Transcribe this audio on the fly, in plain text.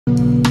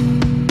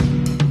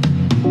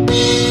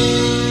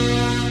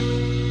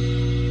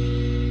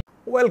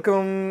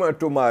Welcome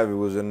to my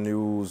views and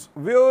news.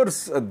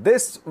 Viewers,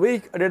 this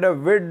week I did a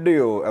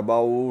video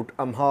about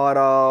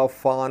Amhara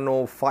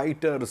Fano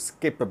fighters'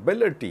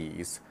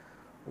 capabilities,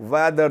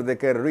 whether they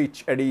can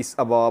reach Addis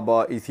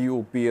Ababa,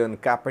 Ethiopian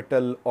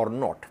capital or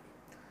not.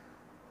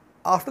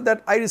 After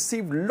that, I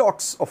received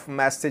lots of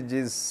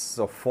messages,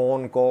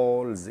 phone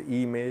calls,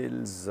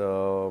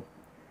 emails.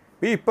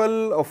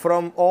 People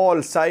from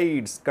all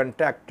sides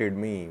contacted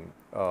me.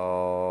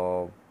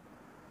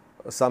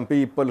 Some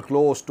people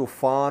close to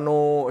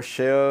Fano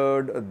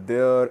shared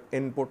their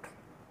input.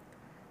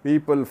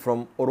 People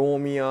from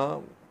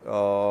Oromia,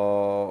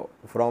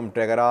 from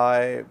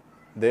Tigray,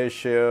 they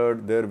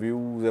shared their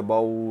views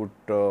about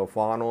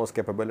Fano's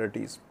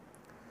capabilities.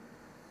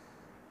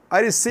 I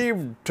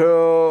received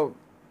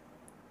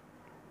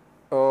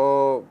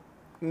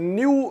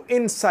new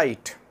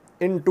insight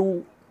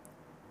into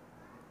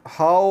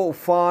how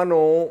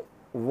Fano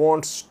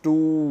wants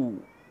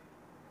to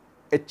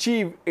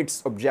achieve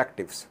its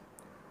objectives.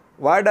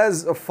 Why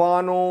does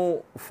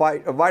Fano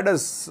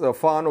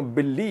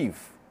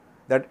believe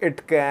that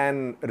it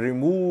can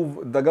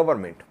remove the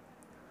government,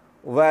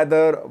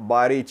 whether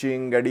by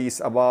reaching Addis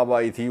Ababa,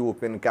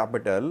 Ethiopian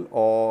capital,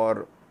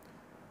 or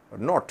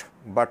not?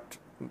 But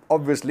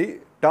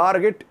obviously,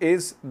 target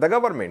is the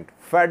government,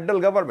 federal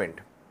government.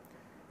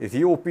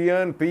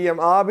 Ethiopian PM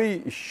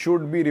Abiy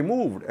should be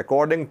removed,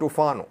 according to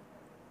Fano.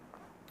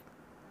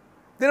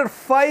 There are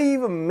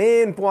 5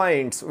 main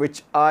points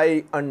which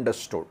I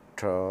understood,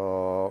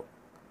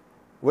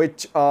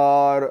 which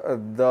are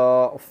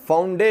the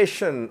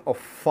foundation of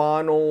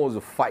Fano's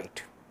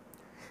fight.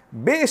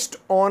 Based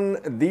on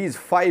these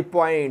 5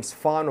 points,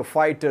 Fano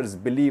fighters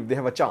believe they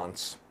have a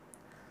chance.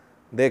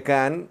 They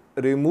can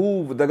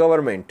remove the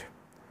government.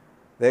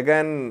 They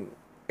can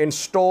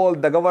install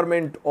the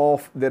government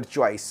of their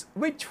choice.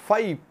 Which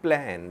 5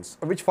 plans,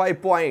 which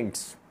 5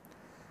 points?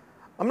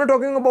 I'm not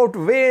talking about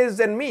ways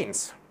and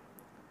means.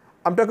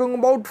 I'm talking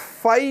about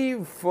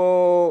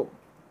 5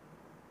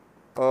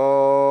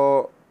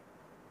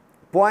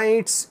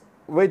 points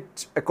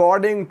which,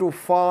 according to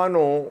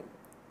Fano,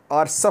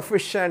 are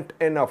sufficient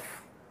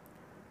enough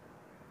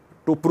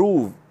to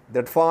prove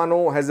that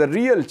Fano has a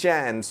real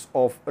chance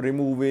of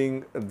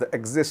removing the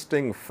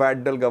existing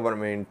federal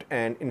government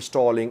and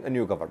installing a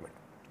new government.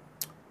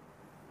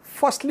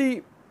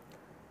 Firstly,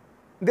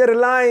 they're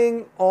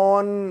relying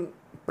on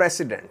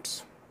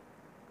precedents.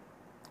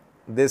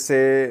 They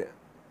say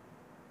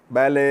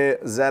Bale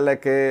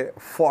Zaleke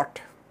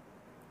fought.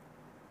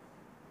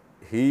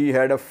 He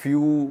had a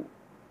few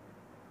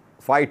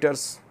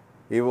fighters.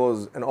 He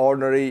was an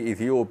ordinary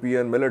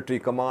Ethiopian military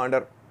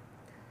commander.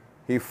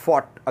 He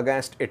fought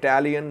against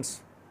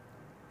Italians.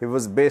 He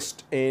was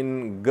based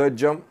in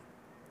Gujam.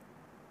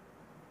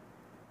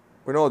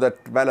 We know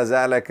that Bale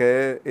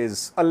Zaleke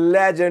is a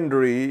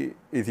legendary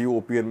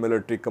Ethiopian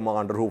military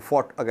commander who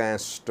fought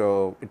against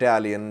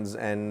Italians,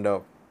 and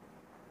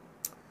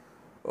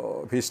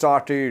he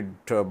started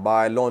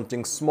by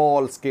launching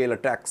small-scale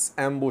attacks,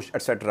 ambush,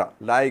 etc.,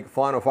 like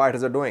Fano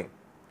fighters are doing.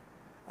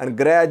 And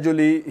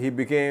gradually, he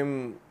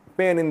became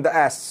pain in the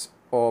ass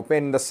or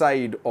pain in the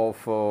side of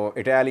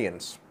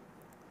Italians.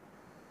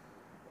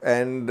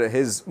 And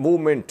his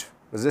movement,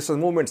 resistance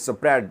movement,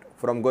 spread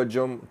from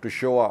Gujam to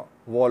Shoa,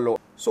 Wollo.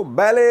 So,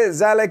 Bale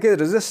Zaleke's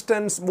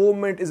resistance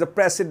movement is a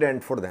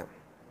precedent for them.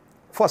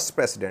 First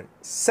precedent.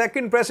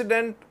 Second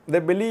precedent, they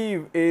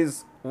believe,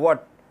 is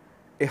what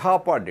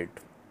Ihapa did.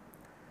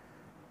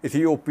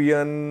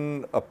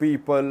 Ethiopian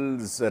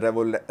People's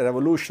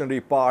Revolutionary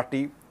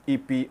Party,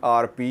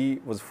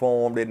 EPRP, was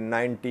formed in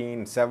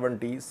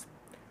 1970s.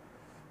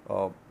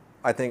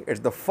 I think it's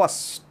the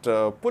first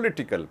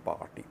political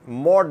party,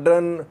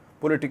 modern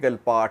political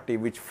party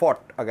which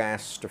fought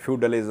against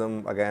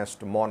feudalism,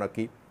 against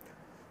monarchy.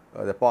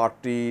 The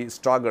party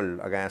struggled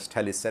against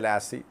Haile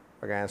Selassie,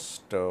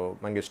 against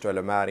Mengistu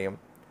Haile Mariam,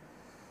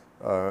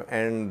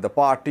 and the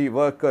party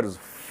workers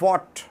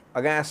fought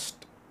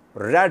against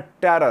Red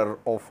Terror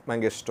of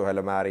Mengistu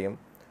Haile Mariam.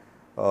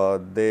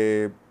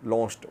 They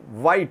launched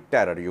White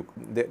Terror.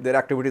 Their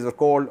activities are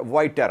called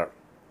White Terror.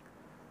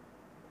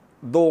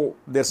 Though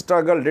their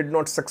struggle did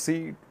not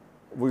succeed,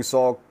 we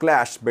saw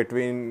clash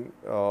between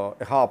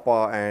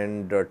Ihapa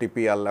and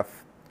TPLF.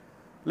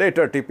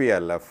 Later,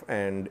 TPLF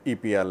and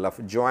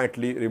EPLF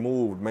jointly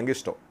removed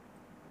Mengistu.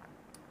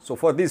 So,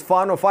 for these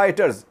Fano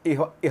fighters,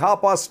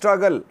 Ihapa's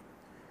struggle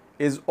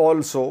is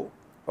also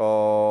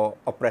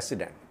a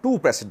precedent. 2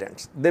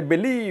 precedents. They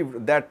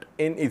believe that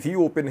in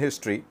Ethiopian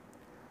history,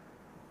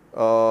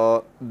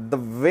 the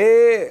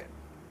way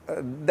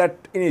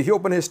that in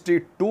Ethiopian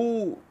history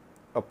 2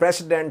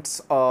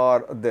 precedents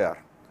are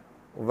there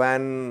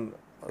when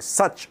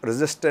such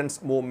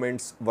resistance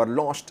movements were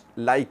launched,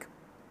 like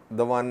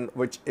the one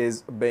which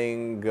is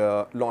being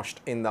launched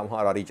in the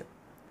Amhara region.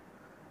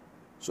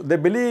 So, they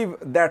believe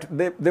that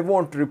they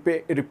won't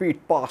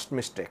repeat past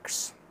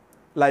mistakes,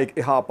 like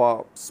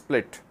Ihapa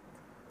split.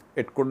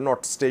 It could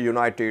not stay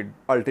united.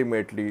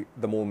 Ultimately,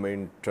 the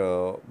movement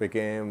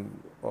became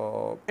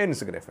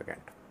insignificant.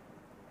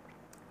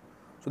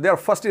 So they are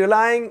first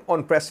relying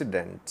on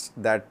precedents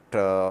that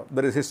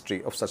there is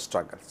history of such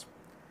struggles.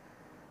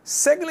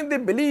 Secondly, they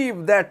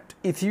believe that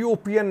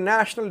Ethiopian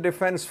National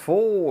Defense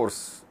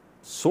Force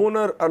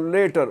sooner or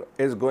later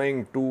is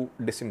going to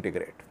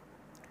disintegrate.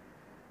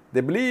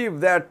 They believe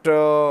that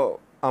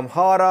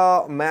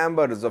Amhara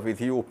members of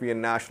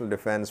Ethiopian National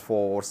Defense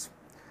Force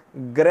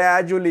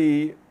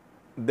gradually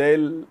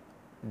they'll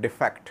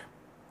defect.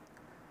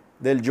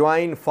 They'll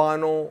join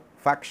Fano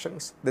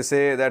factions. They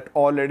say that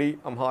already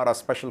Amhara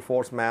Special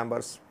Force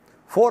members,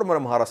 former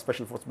Amhara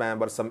Special Force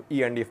members, some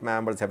ENDF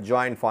members have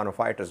joined Fano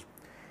fighters.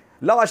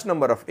 Large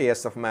number of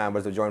ASF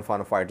members have joined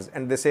Fano fighters,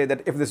 and they say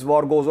that if this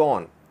war goes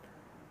on,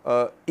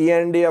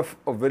 ENDF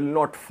will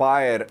not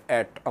fire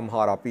at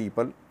Amhara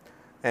people,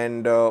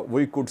 and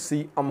we could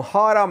see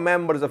Amhara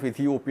members of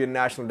Ethiopian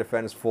National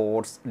Defense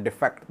Force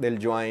defect. They'll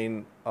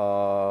join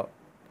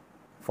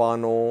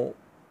Fano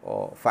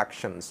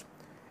factions,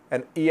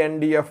 and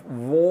ENDF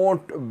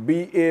won't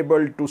be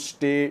able to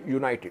stay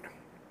united.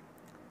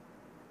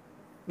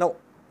 Now,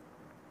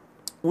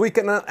 we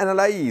can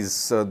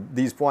analyze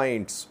these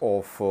points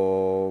of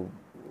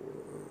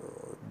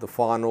the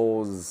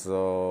Fano's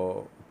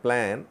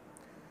plan.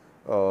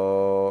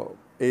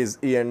 Is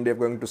ENDF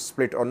going to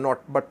split or not?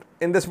 But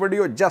in this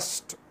video,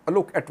 just a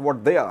look at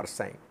what they are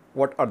saying.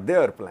 What are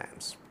their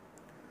plans?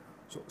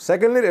 So,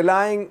 secondly,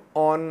 relying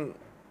on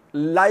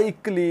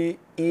likely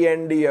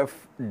ENDF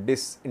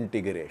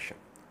disintegration.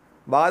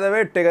 By the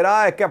way,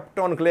 Tigray kept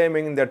on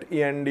claiming that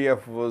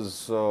ENDF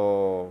was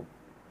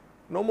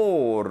no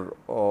more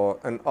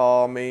an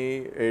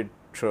army. It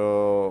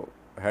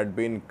had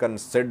been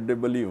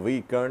considerably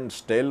weakened.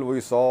 Still, we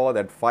saw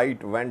that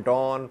fight went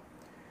on.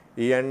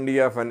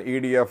 ENDF and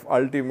EDF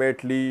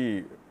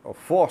ultimately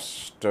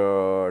forced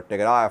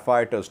Tigray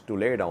fighters to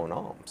lay down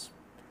arms.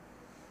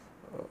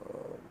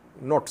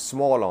 Not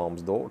small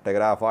arms though.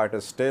 Tigray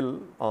fighters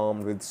still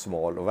armed with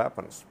small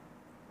weapons.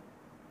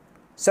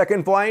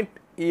 Second point,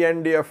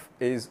 ENDF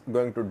is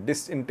going to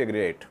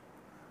disintegrate.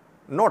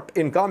 Not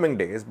in coming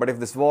days, but if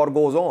this war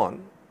goes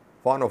on,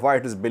 Fano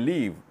fighters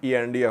believe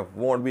ENDF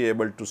won't be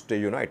able to stay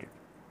united.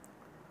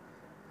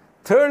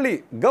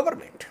 Thirdly,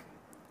 government.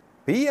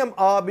 PM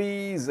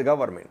Abiy's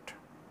government.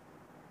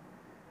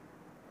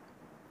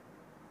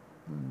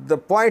 The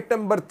point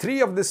number 3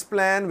 of this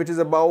plan, which is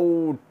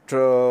about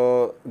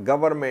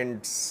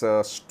government's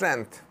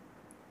strength,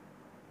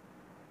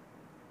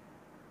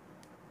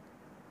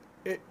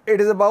 it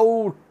is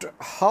about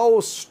how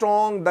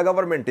strong the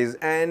government is,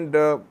 and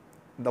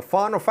the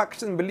Fano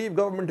faction believe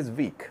government is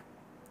weak.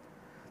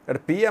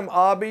 That PM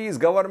Abiy's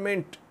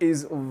government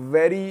is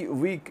very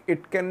weak.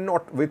 It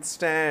cannot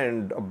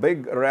withstand a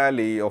big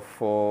rally of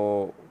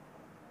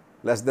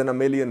less than 1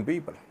 million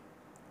people.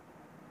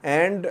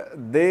 And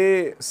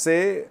they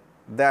say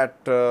that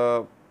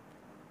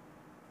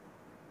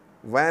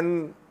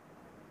when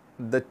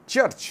the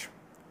church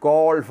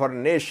called for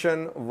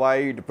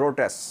nationwide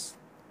protests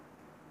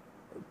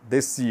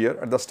this year,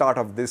 at the start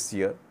of this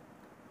year,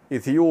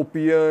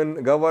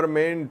 Ethiopian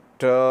government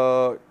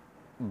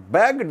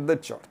begged the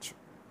church.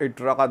 It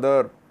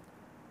rather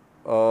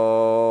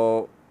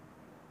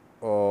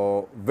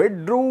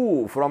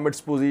withdrew from its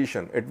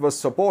position. It was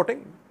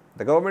supporting,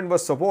 the government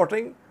was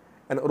supporting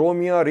an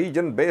Oromia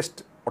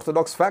region-based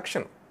Orthodox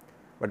faction.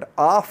 But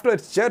after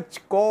church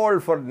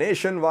called for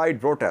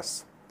nationwide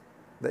protests,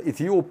 the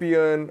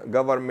Ethiopian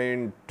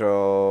government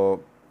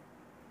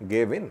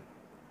gave in.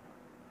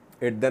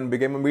 It then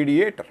became a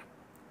mediator.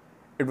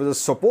 It was a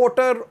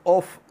supporter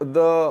of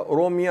the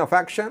Oromia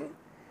faction.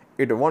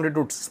 It wanted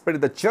to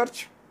split the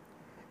church.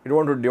 It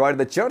wanted to divide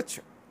the church.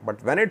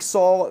 But when it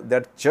saw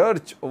that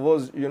church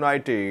was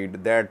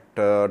united, that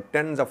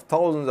tens of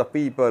thousands of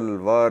people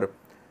were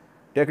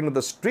taken to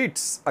the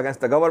streets against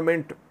the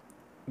government,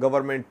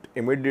 government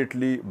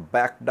immediately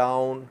backed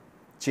down,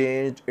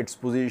 changed its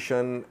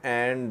position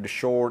and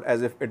showed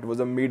as if it was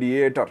a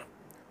mediator.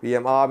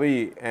 PM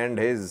Abiy and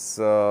his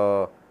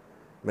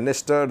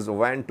ministers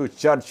went to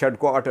church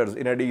headquarters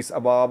in Addis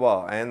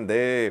Ababa and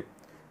they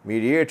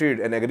mediated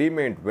an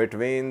agreement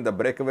between the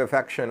breakaway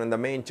faction and the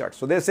main church.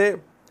 So they say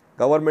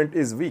government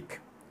is weak.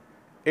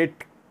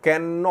 It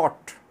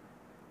cannot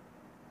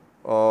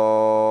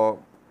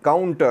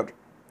counter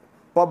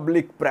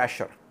public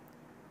pressure.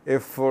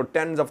 If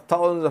tens of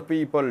thousands of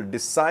people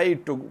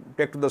decide to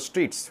take to the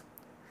streets,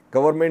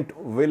 government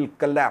will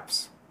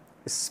collapse,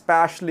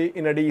 especially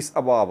in Addis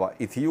Ababa,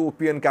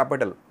 Ethiopian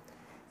capital.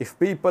 If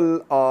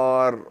people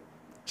are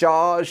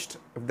charged,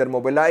 if they're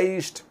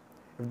mobilized,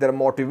 if they're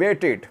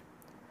motivated,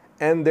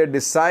 and they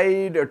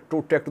decide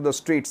to take to the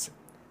streets,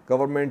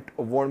 government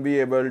won't be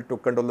able to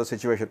control the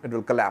situation. It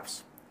will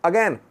collapse.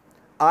 Again,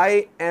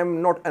 I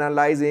am not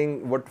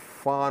analyzing what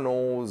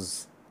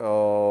Fano's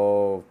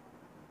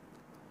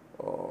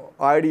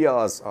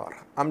ideas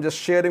are. I'm just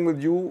sharing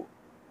with you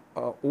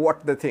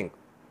what they think.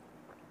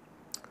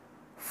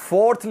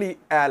 Fourthly,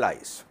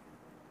 allies.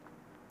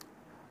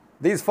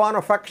 These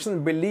Fano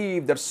factions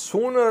believe that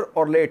sooner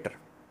or later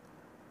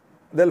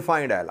they'll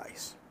find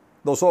allies.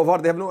 Though so far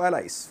they have no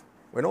allies.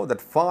 We know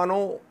that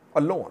Fano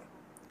alone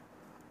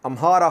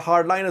Amhara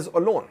hardliners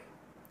alone.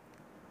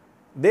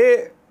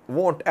 They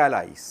want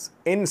allies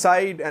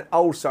inside and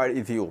outside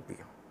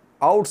Ethiopia.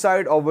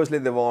 Outside, obviously,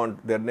 they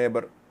want their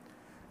neighbor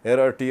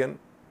Eritrean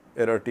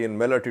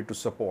military to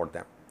support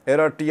them.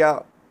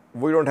 Eritrea,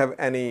 we don't have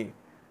any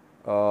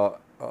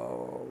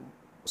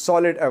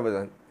solid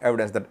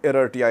evidence that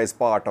Eritrea is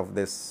part of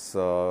this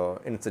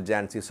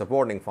insurgency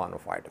supporting Fano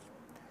fighters.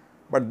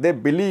 But they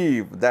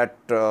believe that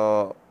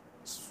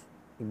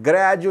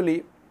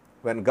gradually,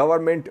 when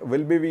government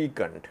will be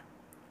weakened,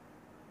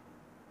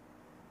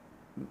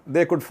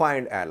 they could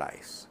find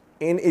allies.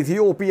 In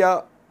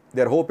Ethiopia,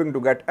 they are hoping to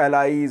get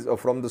allies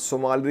from the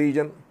Somali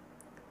region,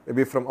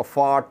 maybe from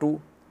Afar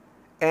too,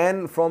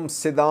 and from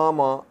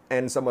Sidama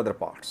and some other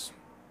parts.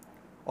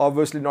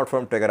 Obviously not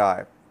from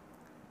Tigray,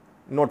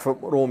 not from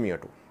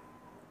Oromia too.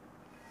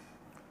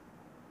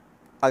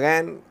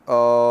 Again,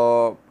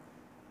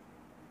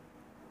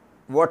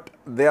 what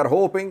they are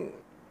hoping,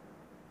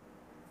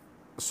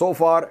 so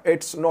far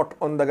it's not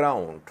on the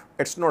ground.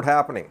 It's not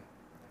happening.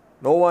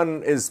 No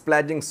one is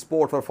pledging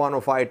support for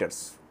Fano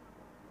fighters,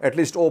 at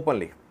least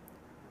openly.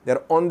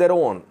 They're on their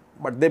own,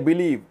 but they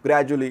believe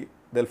gradually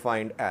they'll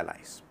find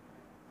allies.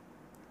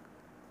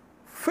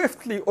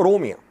 Fifthly,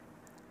 Oromia.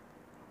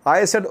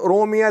 I said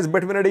Oromia is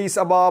between Addis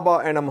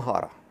Ababa and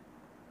Amhara.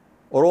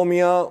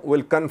 Oromia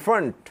will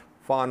confront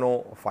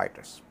Fano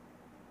fighters.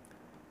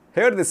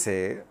 Here they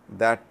say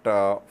that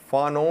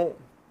Fano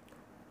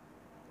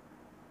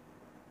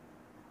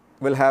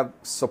will have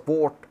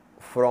support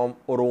from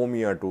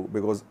Oromia too,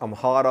 because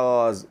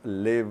Amharas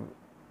live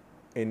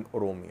in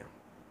Oromia.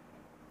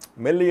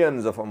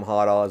 Millions of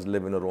Amharas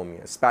live in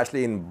Oromia,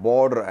 especially in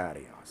border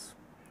areas.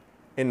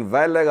 In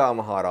Velaga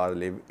Amharas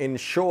live, in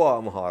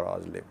Shoa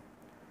Amharas live.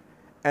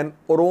 And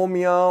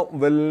Oromia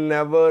will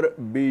never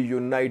be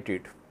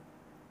united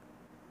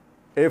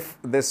if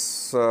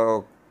this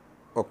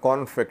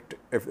conflict,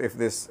 if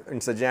this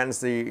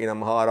insurgency in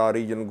Amhara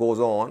region goes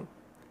on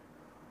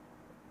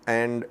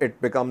and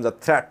it becomes a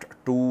threat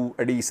to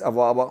Addis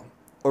Ababa.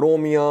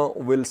 Oromia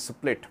will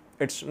split.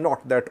 It's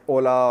not that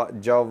Ola,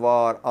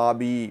 Jawar,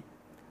 Abiy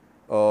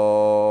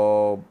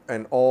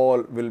and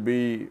all will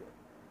be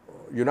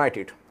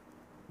united.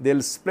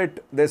 They'll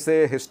split. They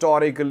say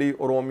historically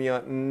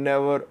Oromia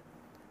never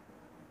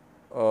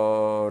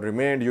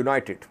remained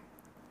united.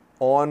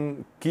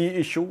 On key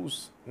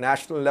issues,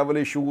 national level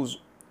issues,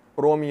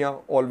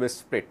 Oromia always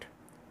split.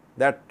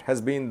 That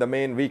has been the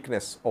main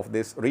weakness of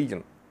this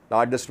region,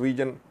 largest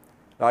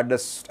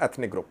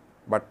ethnic group,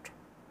 but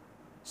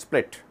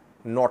split,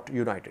 not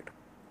united.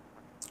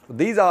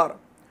 These are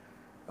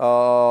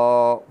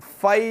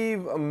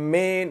 5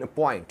 main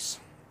points,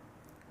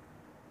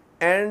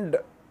 and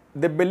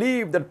they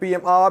believe that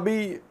PM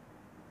Abiy,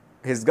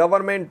 his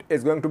government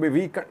is going to be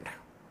weakened,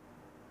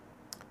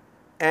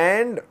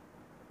 and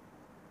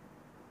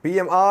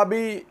PM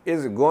Abiy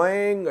is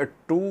going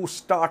to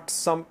start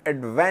some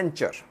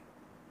adventure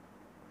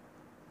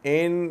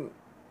in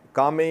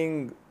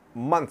coming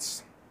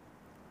months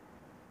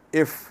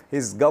if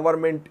his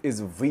government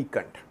is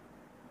weakened.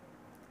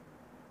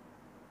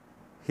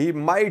 He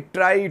might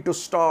try to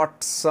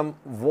start some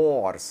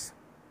war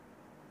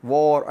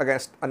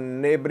against a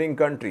neighboring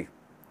country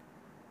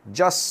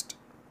just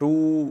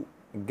to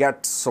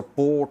get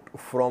support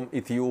from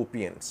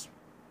Ethiopians,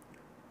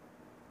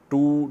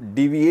 to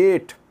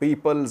deviate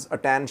people's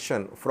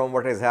attention from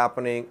what is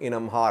happening in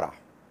Amhara,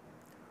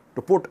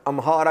 to put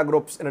Amhara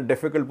groups in a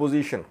difficult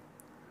position,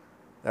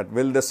 that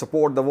will they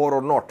support the war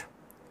or not.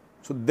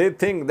 So they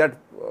think that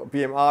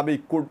PM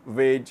Abiy could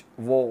wage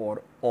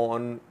war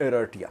on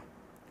Eritrea,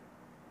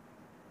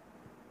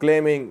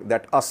 claiming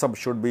that Assab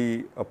should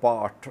be a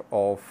part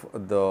of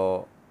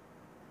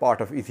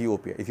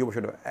Ethiopia.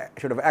 Ethiopia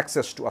should have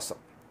access to Assab.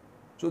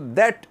 So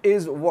that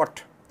is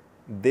what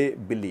they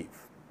believe.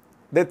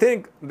 They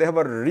think they have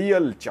a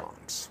real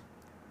chance.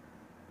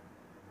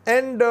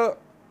 And they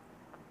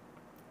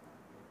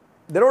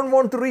don't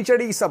want to reach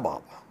Addis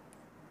Ababa.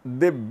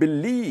 They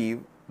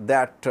believe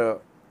that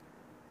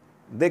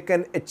they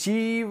can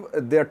achieve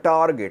their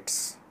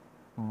targets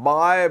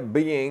by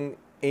being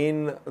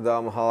in the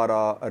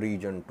Amhara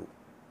region too.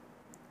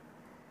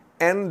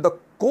 And the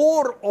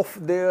core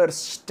of their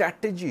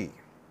strategy,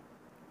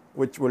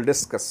 which we'll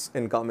discuss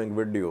in coming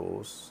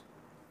videos,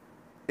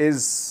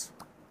 is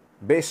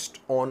based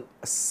on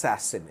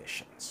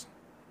assassinations.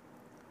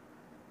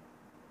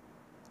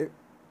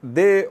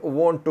 They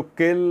want to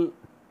kill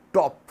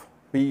top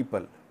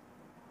people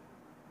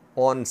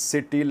on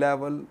city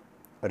level,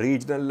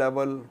 regional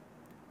level,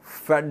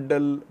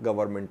 federal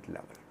government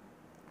level.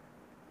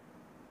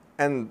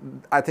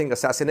 And I think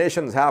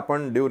assassinations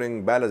happened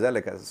during Bela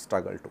Zelika's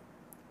struggle too.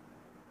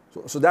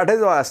 So that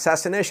is our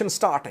assassination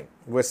starting.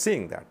 We're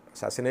seeing that.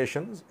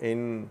 Assassinations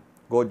in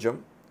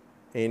Gojam,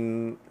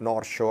 in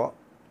North Shore,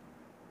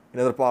 in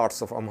other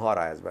parts of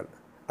Amhara as well.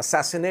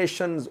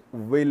 Assassinations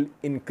will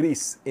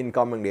increase in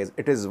coming days.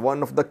 It is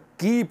one of the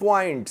key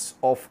points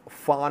of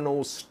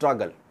Fano's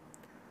struggle.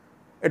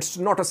 It's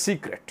not a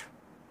secret.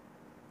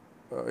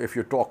 If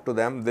you talk to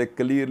them, they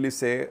clearly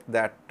say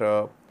that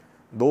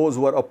those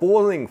who are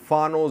opposing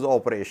Fano's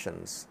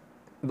operations,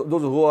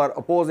 those who are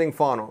opposing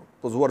Fano,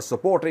 those who are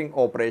supporting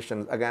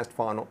operations against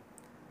Fano,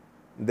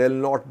 they will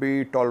not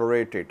be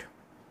tolerated.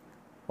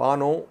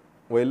 Fano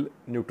will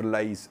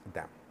neutralize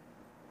them.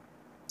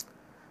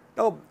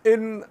 Now,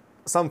 in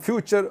some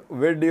future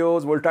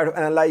videos, we'll try to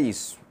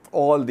analyze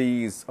all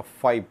these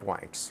 5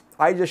 points.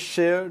 I just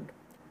shared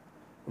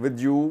with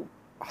you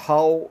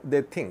how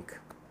they think.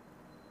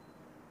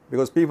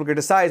 Because people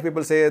criticize,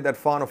 people say that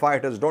Fano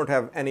fighters don't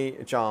have any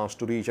chance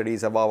to reach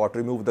Addis Ababa to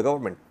remove the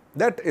government.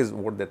 That is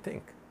what they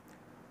think.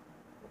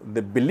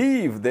 They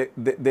believe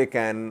they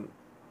can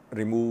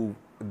remove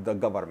the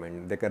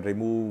government, they can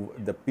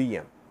remove the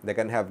PM, they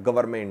can have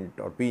government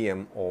or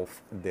PM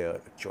of their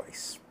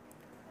choice.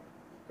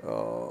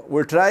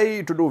 We'll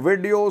try to do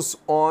videos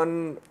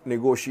on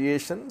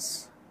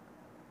negotiations,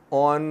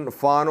 on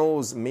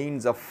Fano's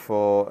means of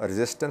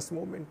resistance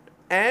movement,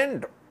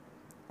 and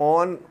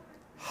on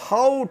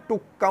how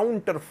to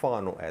counter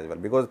Fano as well,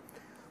 because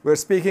we're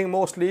speaking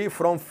mostly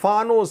from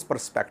Fano's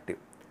perspective.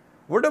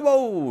 What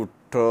about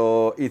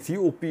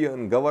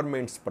Ethiopian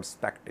government's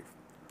perspective?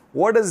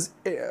 What does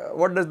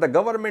the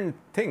government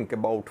think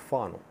about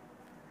Fano?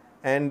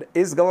 And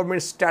is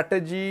government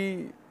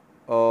strategy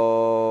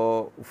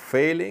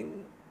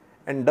failing?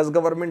 And does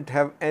government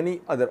have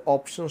any other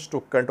options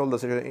to control the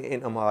situation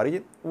in Amhara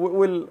region?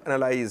 We'll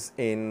analyze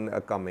in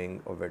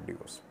coming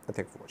videos.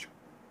 Thank you for watching.